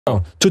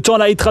Tout en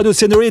la hit radio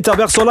Senorita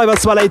version live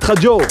à la hit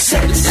radio.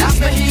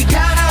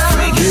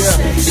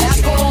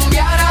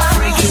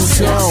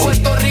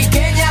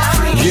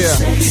 Yeah.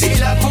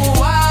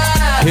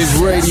 His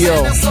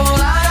radio.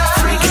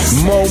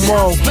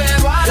 Momo.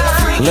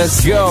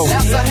 Let's go.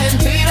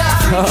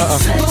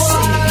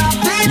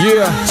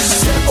 Yeah.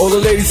 All the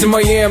ladies in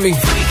Miami.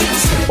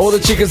 All the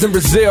chicas in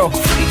Brazil.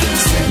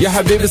 Ya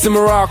habibis in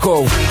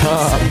Morocco.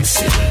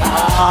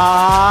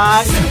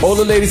 All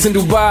the ladies in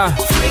Dubai.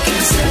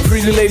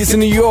 Pretty ladies in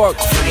New York.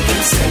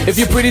 If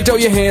you're pretty, throw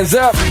your hands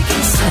up.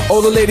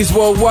 All the ladies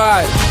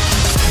worldwide.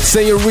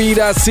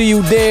 Senorita, I see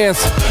you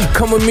dance.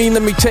 Come with me,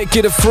 let me take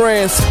you to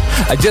France.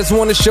 I just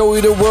wanna show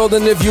you the world,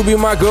 and if you be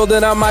my girl,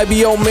 then I might be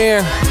your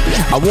man.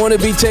 I wanna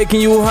be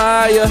taking you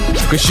higher,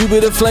 cause you be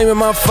the flame in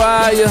my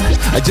fire.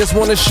 I just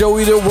wanna show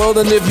you the world,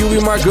 and if you be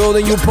my girl,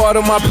 then you part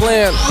of my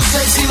plan.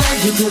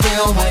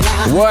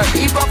 What?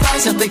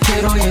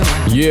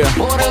 Yeah.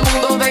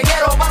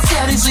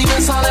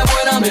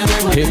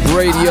 Hit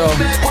radio.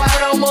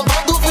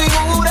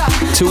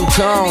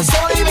 Two-tone.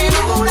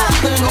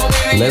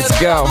 Let's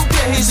go.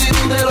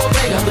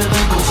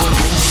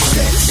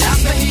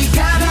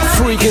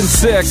 Freaking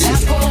sexy.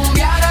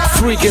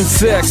 Freaking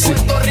sexy.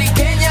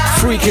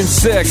 Freaking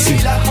sexy.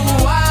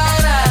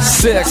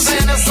 Sexy.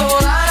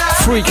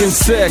 Freaking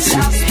sexy.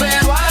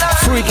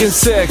 Freaking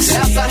sexy.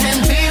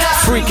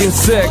 Freaking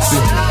sexy.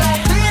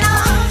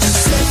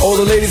 All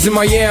the ladies in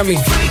Miami.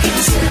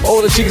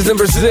 All the chicas in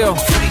Brazil.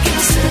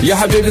 Ya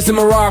habibis in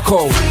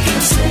Morocco.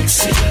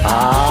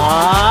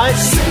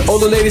 All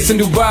the ladies in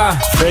Dubai.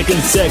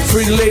 Freaking sex.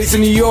 Pretty ladies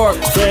in New York.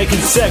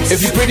 Freaking sex.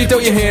 If you're pretty, throw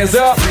your hands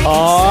up.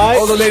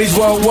 All the ladies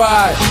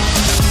worldwide.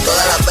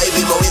 Todas las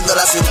baby moviendo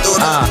la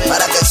cintura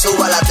para que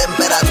suba la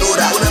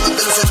temperatura. Una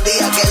noche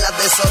encendida que las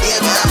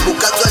desorienta,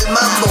 buscando el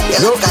mambo que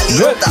las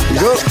calienta.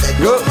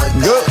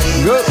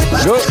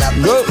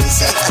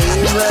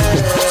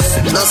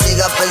 No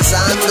sigas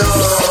pensando,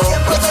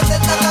 siempre se te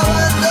está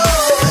acabando.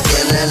 Me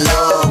tienes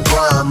loco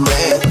a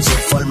mí, su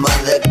forma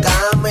de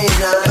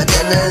caminar. Me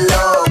tienes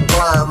loco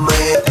a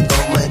mí,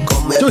 come,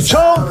 come,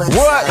 sabe.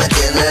 Me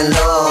tienes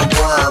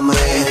loco a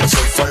mí, su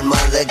forma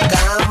de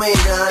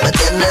caminar. Me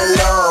tienes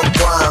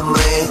loco a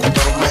mí,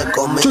 come,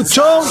 come,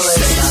 sabe.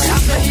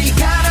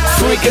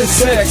 Freaking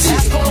sexy.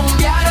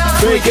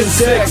 Freaking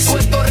sexy.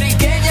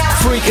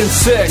 Freaking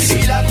sexy.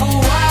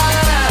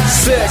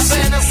 Sexy.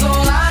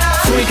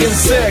 Freaking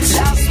sexy.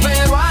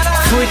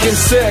 Freaking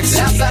sexy.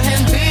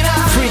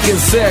 Freaking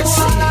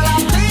sexy.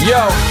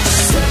 Yo,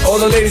 all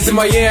the ladies in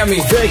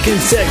Miami. Freaking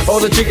sex. All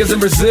the chicas in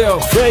Brazil.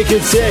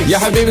 Freaking sex. Ya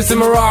habibis in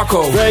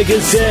Morocco.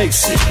 Freaking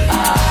sex.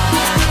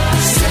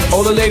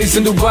 All the ladies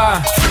in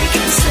Dubai.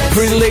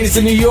 Pretty ladies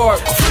in New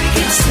York.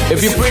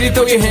 If you're pretty,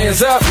 throw your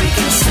hands up.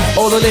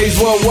 All the ladies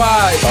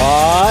worldwide.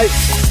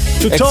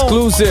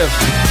 Exclusive.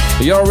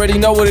 You already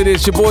know what it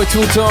is. Your boy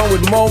Two-Tone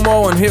with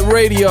Momo and Hit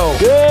Radio.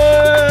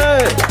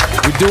 Yeah.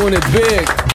 We're doing it big.